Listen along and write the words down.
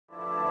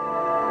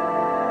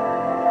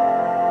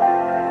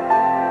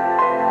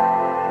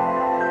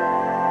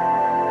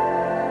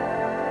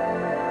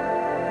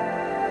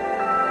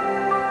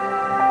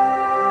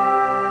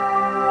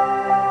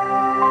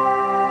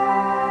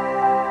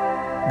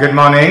Good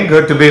morning.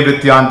 Good to be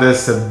with you on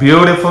this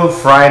beautiful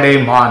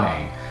Friday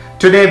morning.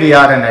 Today we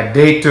are in a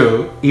day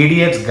 2,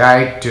 Idiot's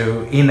Guide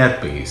to Inner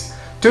Peace.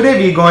 Today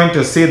we are going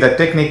to see the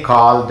technique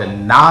called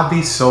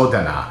Nadi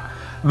Shodhana,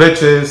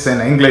 which is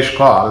in English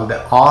called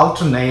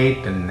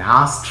alternate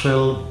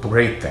nostril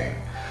breathing.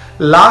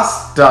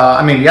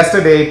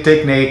 Yesterday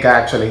technique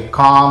actually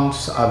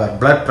calms our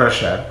blood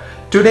pressure.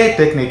 Today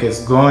technique is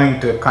going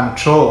to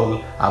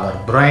control our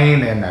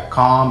brain in a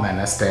calm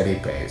and a steady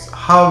pace.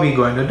 How are we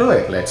going to do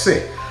it? Let's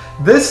see.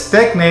 This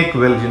technique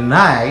will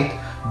unite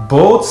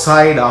both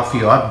sides of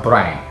your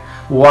brain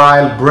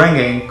while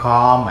bringing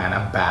calm and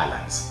a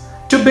balance.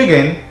 To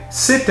begin,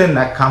 sit in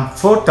a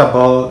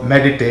comfortable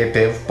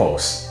meditative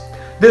pose.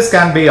 This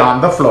can be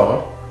on the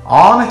floor,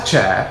 on a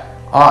chair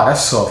or a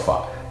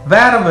sofa,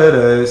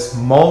 wherever is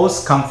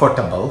most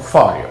comfortable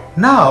for you.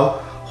 Now,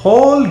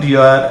 hold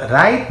your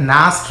right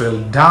nostril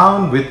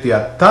down with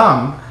your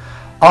thumb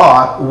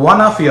or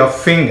one of your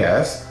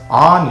fingers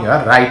on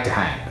your right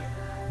hand.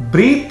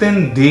 Breathe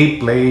in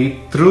deeply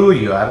through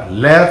your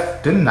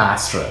left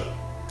nostril.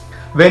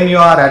 When you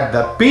are at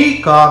the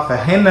peak of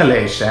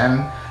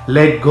inhalation,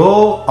 let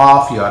go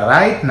of your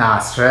right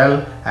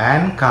nostril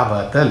and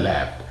cover the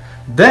left.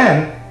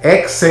 Then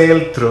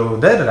exhale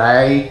through the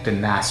right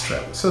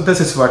nostril. So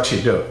this is what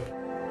you do.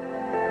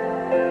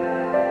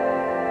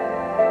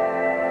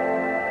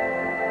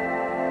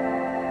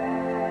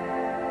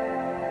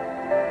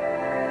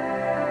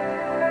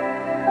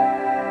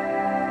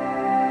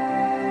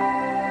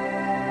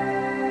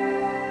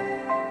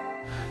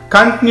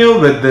 Continue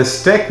with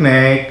this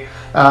technique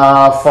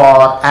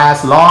for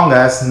as long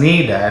as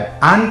needed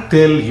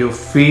until you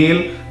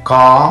feel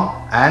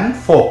calm and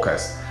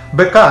focused,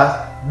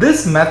 because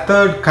this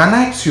method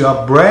connects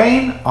your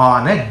brain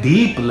on a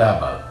deep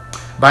level.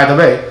 By the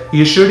way,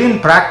 you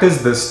shouldn't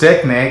practice this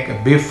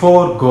technique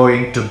before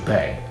going to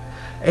bed.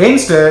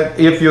 Instead,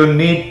 if you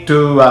need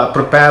to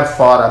prepare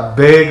for a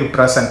big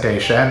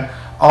presentation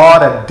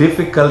or a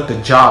difficult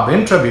job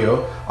interview,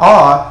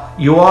 or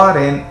you are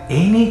in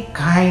any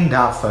kind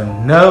of a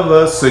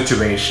nervous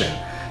situation,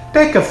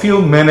 take a few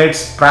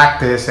minutes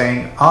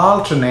practicing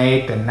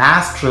alternate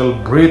nostril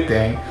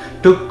breathing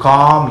to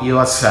calm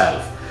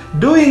yourself.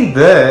 Doing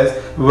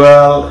this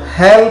will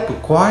help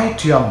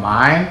quiet your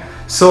mind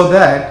so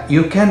that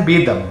you can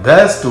be the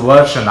best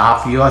version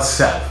of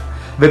yourself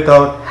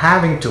without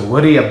having to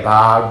worry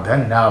about the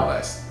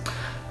nervous.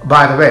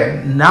 By the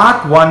way,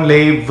 not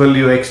only will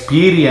you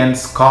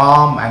experience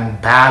calm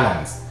and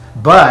balance,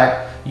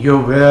 but you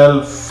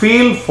will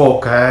feel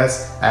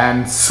focused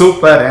and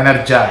super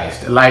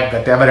energized like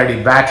that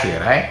ever-ready battery,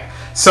 right?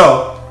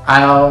 So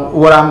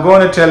what I'm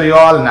going to tell you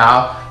all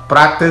now,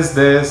 practice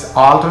this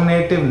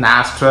alternative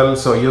nostril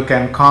so you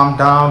can calm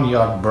down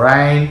your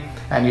brain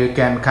and you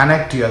can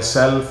connect to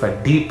yourself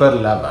a deeper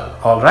level.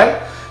 All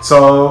right,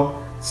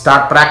 so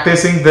start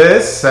practicing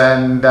this,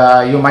 and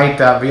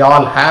we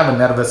all have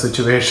nervous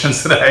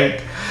situations,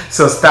 right?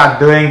 So start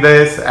doing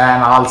this,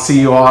 and I'll see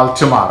you all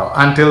tomorrow.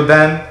 Until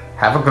then,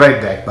 have a great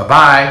day.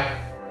 Bye-bye.